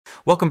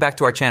Welcome back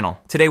to our channel.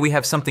 Today we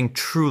have something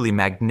truly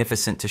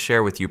magnificent to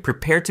share with you.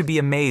 Prepare to be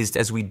amazed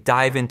as we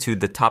dive into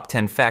the top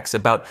 10 facts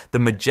about the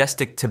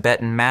majestic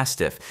Tibetan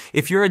Mastiff.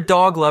 If you're a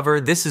dog lover,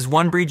 this is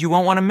one breed you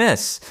won't want to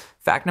miss.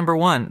 Fact number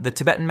 1, the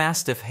Tibetan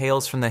Mastiff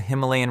hails from the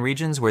Himalayan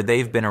regions where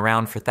they've been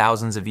around for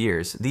thousands of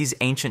years. These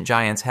ancient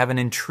giants have an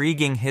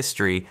intriguing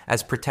history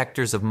as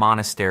protectors of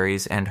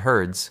monasteries and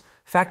herds.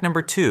 Fact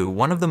number 2,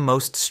 one of the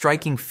most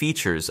striking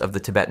features of the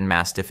Tibetan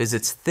Mastiff is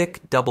its thick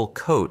double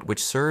coat,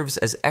 which serves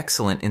as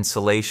excellent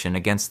insulation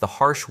against the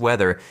harsh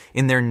weather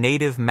in their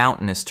native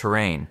mountainous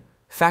terrain.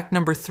 Fact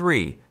number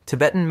 3,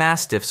 Tibetan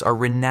Mastiffs are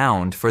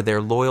renowned for their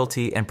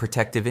loyalty and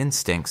protective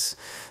instincts.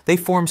 They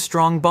form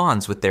strong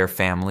bonds with their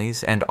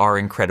families and are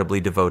incredibly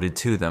devoted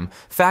to them.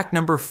 Fact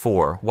number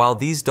 4, while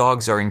these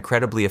dogs are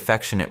incredibly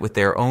affectionate with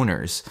their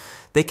owners,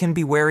 they can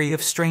be wary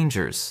of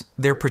strangers.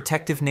 Their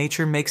protective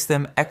nature makes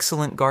them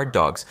excellent guard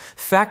dogs.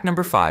 Fact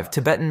number 5,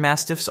 Tibetan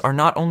Mastiffs are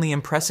not only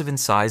impressive in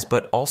size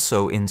but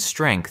also in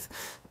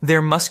strength.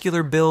 Their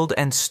muscular build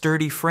and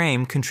sturdy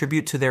frame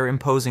contribute to their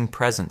imposing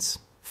presence.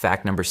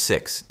 Fact number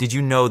 6, did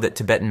you know that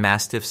Tibetan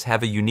Mastiffs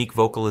have a unique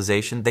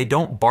vocalization? They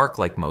don't bark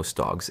like most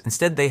dogs.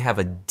 Instead, they have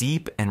a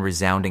deep and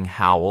resounding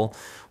howl,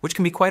 which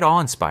can be quite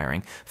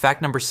awe-inspiring. Fact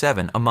number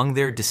 7, among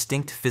their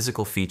distinct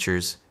physical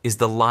features is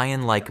the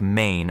lion-like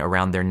mane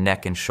around their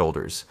neck and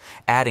shoulders,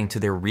 adding to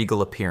their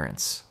regal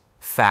appearance.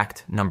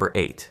 Fact number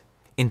 8,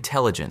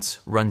 intelligence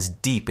runs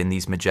deep in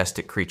these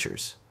majestic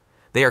creatures.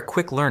 They are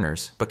quick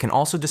learners, but can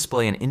also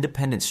display an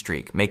independent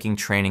streak, making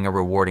training a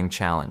rewarding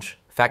challenge.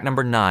 Fact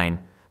number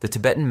 9, the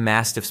Tibetan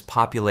Mastiff's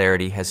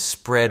popularity has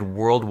spread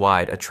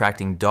worldwide,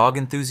 attracting dog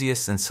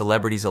enthusiasts and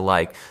celebrities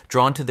alike,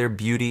 drawn to their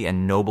beauty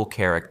and noble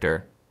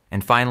character.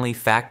 And finally,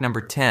 fact number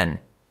 10,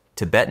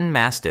 Tibetan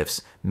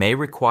Mastiffs may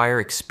require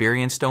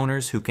experienced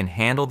owners who can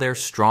handle their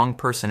strong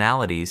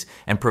personalities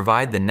and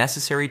provide the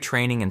necessary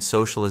training and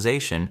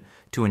socialization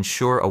to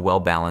ensure a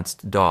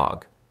well-balanced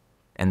dog.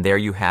 And there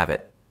you have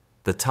it,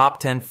 the top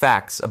 10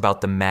 facts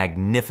about the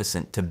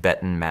magnificent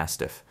Tibetan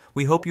Mastiff.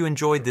 We hope you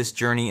enjoyed this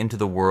journey into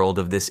the world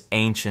of this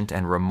ancient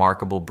and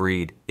remarkable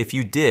breed. If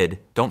you did,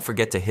 don't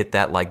forget to hit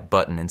that like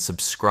button and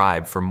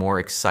subscribe for more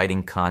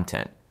exciting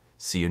content.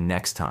 See you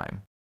next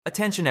time.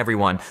 Attention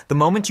everyone, the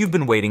moment you've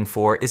been waiting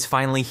for is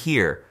finally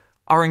here.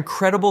 Our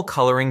incredible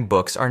coloring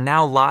books are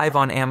now live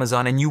on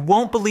Amazon and you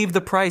won't believe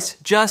the price,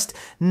 just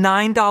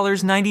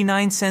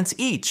 $9.99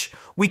 each.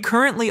 We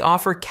currently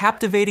offer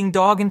captivating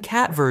dog and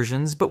cat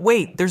versions, but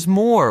wait, there's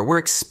more. We're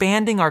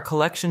expanding our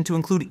collection to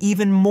include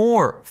even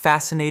more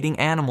fascinating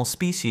animal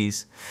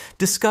species.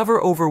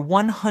 Discover over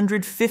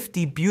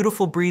 150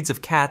 beautiful breeds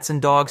of cats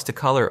and dogs to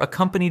color,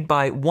 accompanied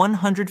by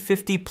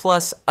 150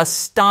 plus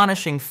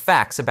astonishing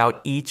facts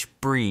about each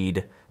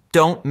breed.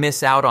 Don't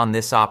miss out on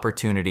this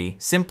opportunity.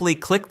 Simply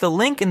click the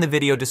link in the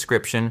video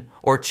description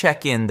or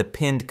check in the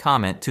pinned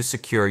comment to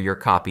secure your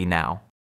copy now.